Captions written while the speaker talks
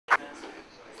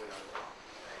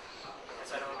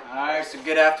so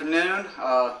good afternoon.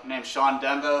 My name's Sean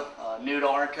Dembo, new to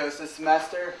RCOS this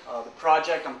semester. The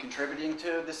project I'm contributing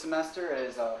to this semester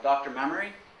is Dr. Memory.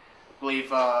 I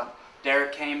believe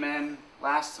Derek came in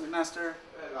last semester.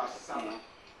 Last summer.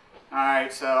 Yeah.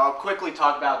 Alright, so I'll quickly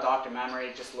talk about Dr.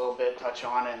 Memory, just a little bit, touch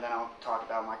on it, and then I'll talk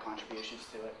about my contributions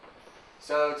to it.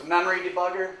 So it's a memory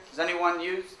debugger. Does anyone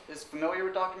is familiar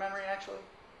with Dr. Memory actually?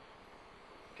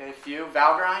 Okay, a few.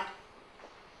 Valgrind?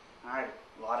 Alright,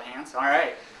 a lot of hands.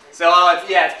 Alright. So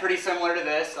it's pretty similar to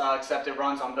this, except it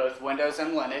runs on both Windows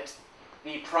and Linux.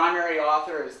 The primary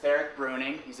author is Derek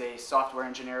Bruning. He's a software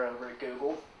engineer over at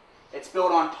Google. It's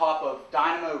built on top of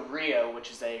Dynamo Rio,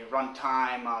 which is a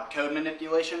runtime code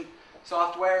manipulation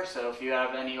software. So if you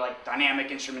have any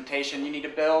dynamic instrumentation you need to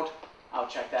build, I'll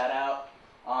check that out.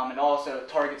 It also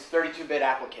targets 32-bit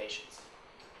applications.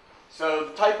 So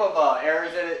the type of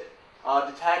errors that it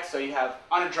detects, so you have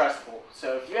unaddressable.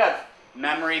 So if you have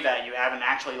memory that you haven't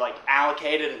actually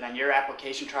allocated and then your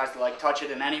application tries to touch it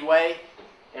in any way,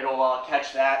 it'll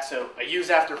catch that. So a use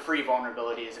after free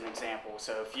vulnerability is an example.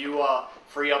 So if you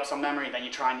free up some memory and then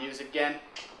you try and use it again,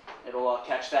 it'll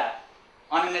catch that.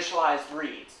 Uninitialized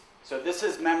reads. So this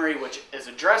is memory which is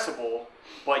addressable,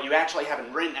 but you actually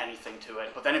haven't written anything to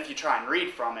it. But then if you try and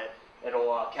read from it,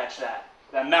 it'll catch that.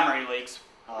 Then memory leaks,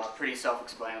 pretty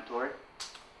self-explanatory.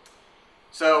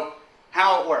 So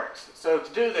how it works. So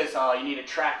to do this, you need to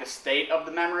track the state of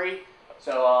the memory.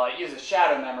 So it uses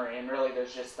shadow memory, and really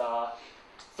there's just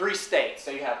 3 states.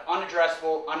 So you have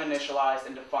unaddressable, uninitialized,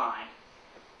 and defined.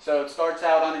 So it starts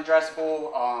out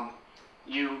unaddressable.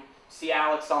 You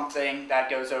allocate something, that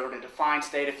goes over to defined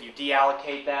state. If you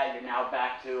deallocate that, you're now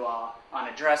back to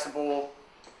unaddressable,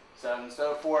 so on and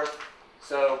so forth.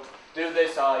 So to do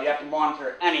this, you have to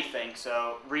monitor anything.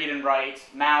 So read and write,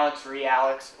 mallocs,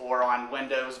 reallocs, or on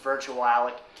Windows, virtual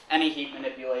alloc, any heap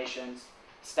manipulations,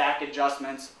 stack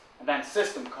adjustments, and then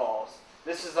system calls.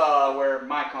 This is where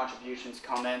my contributions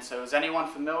come in. So is anyone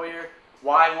familiar?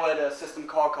 Why would a system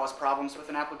call cause problems with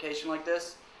an application like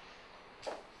this?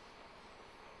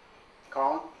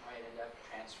 Colin? Might end up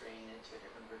transferring it to a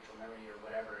different virtual memory or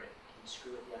whatever. It can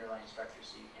screw with the underlying structure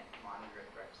so you can't monitor it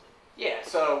correctly. Yeah,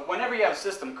 so whenever you have a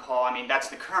system call, that's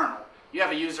the kernel. You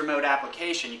have a user mode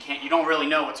application, you don't really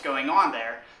know what's going on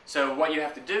there. So what you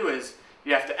have to do is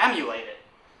you have to emulate it.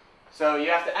 So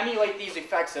you have to emulate these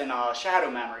effects in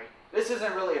shadow memory. This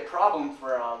isn't really a problem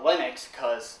for Linux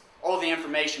because all the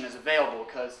information is available,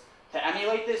 because to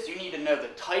emulate this you need to know the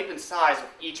type and size of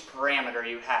each parameter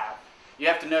you have. You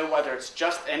have to know whether it's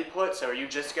just input, so are you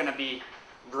just going to be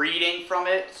reading from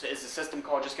it? So is the system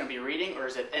call just going to be reading, or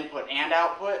is it input and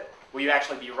output? Will you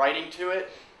actually be writing to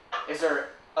it? Is there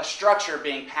a structure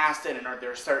being passed in, and are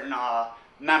there certain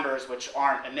members which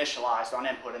aren't initialized on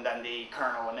input, and then the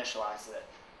kernel initializes it?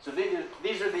 So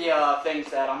these are the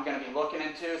things that I'm going to be looking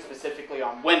into, specifically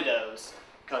on Windows,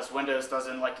 because Windows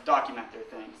doesn't like to document their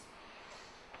things.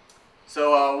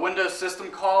 So Windows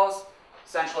system calls.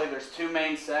 Essentially, there's 2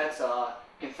 main sets. You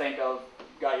can think of,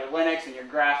 you've got your Linux and your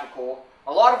graphical.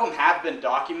 A lot of them have been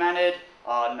documented,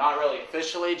 not really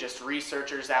officially, just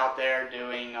researchers out there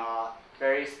doing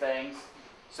various things.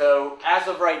 So as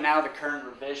of right now, the current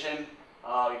revision,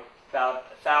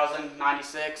 about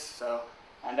 1,096,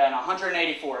 and then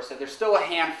 184. So there's still a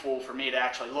handful for me to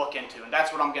actually look into, and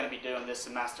that's what I'm going to be doing this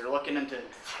semester, looking into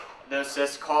those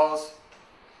sys calls.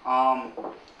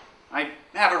 I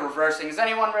have a reversing. Has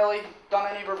anyone really done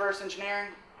any reverse engineering?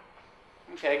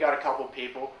 Okay, got a couple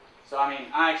people. So I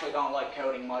actually don't like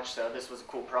coding much, so this was a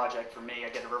cool project for me. I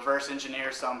get to reverse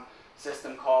engineer some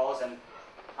system calls, and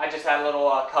I just had a little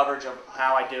coverage of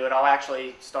how I do it. I'll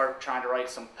actually start trying to write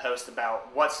some posts about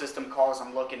what system calls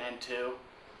I'm looking into.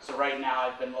 So right now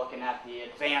I've been looking at the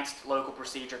advanced local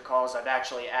procedure calls. I've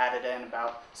actually added in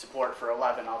about support for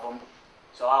 11 of them.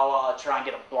 So I'll try and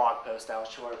get a blog post out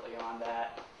shortly on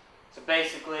that. So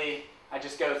basically, I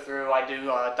just go through, I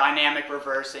do dynamic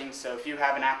reversing. So if you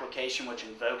have an application which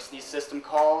invokes these system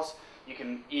calls, you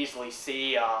can easily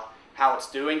see how it's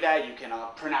doing that. You can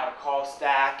print out a call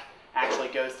stack, actually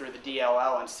go through the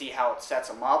DLL and see how it sets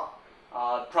them up.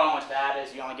 The problem with that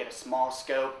is you only get a small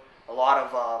scope. A lot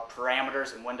of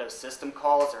parameters in Windows system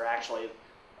calls are actually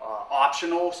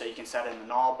optional, so you can set in the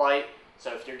null byte.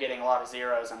 So if you're getting a lot of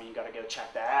zeros, you got to go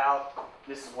check that out.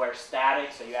 This is where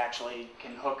static, so you actually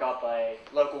can hook up a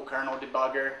local kernel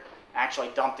debugger, actually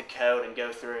dump the code and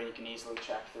go through it. You can easily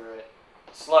check through it.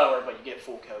 Slower, but you get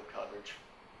full code coverage.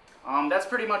 That's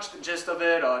pretty much the gist of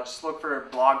it. Just look for a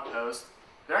blog post.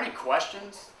 Are there any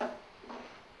questions? All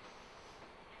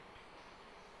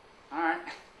right.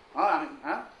 Well,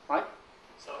 Mike?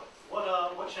 So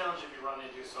what challenge have you run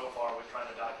into so far with trying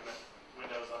to document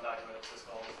Windows undocumented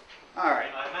syscalls? All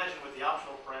right. I imagine with the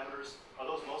optional parameters, are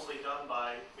those mostly done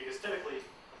by, because typically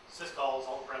syscalls,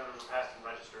 all the parameters are passed in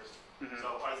registers. So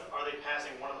are they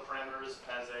passing one of the parameters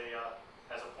as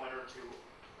a pointer to?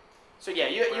 So yeah,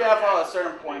 you have a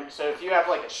certain point. So if you have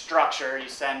like a structure you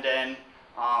send in,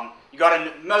 you got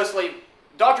to mostly,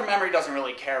 Dr. Memory doesn't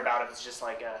really care about if it's just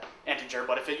like a integer,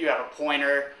 but if you have a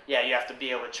pointer, yeah, you have to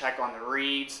be able to check on the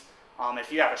reads.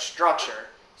 If you have a structure,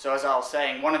 so as I was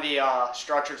saying, one of the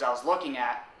structures I was looking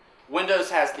at, Windows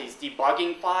has these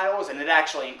debugging files, and it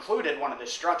actually included one of the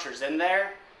structures in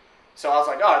there. So I was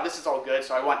like, oh, this is all good.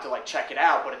 So I went to like check it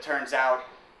out, but it turns out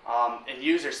in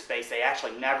user space, they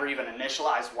actually never even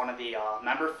initialized one of the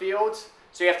member fields.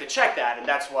 So you have to check that, and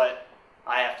that's what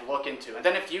I have to look into. And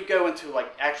then if you go into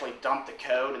like actually dump the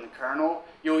code in the kernel,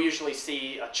 you'll usually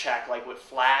see a check like with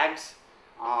flags,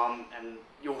 and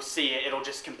you'll see it'll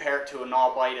just compare it to a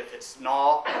null byte. If it's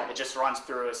null, it just runs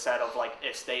through a set of like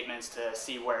if statements to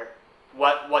see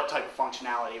what type of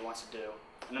functionality it wants to do.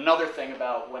 And another thing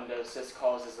about Windows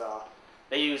syscalls is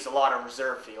they use a lot of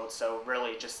reserve fields, so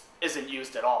really it just isn't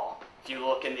used at all. If you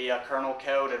look in the kernel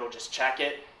code, it'll just check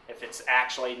it. If it's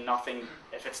actually nothing,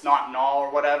 if it's not null or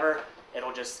whatever,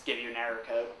 it'll just give you an error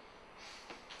code.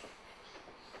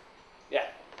 Yeah?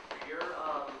 For your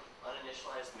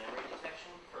uninitialized memory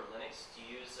detection for Linux, do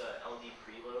you use LD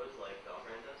preload like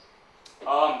Valgrind does?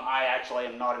 I actually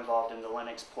am not involved in the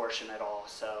Linux portion at all,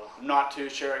 so I'm not too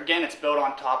sure. Again, it's built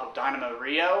on top of Dynamo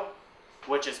Rio,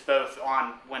 which is both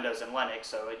on Windows and Linux,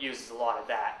 so it uses a lot of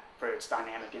that for its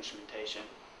dynamic instrumentation.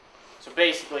 So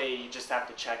basically, you just have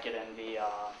to check it in the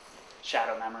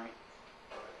shadow memory.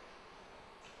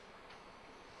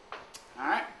 All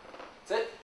right, that's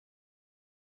it.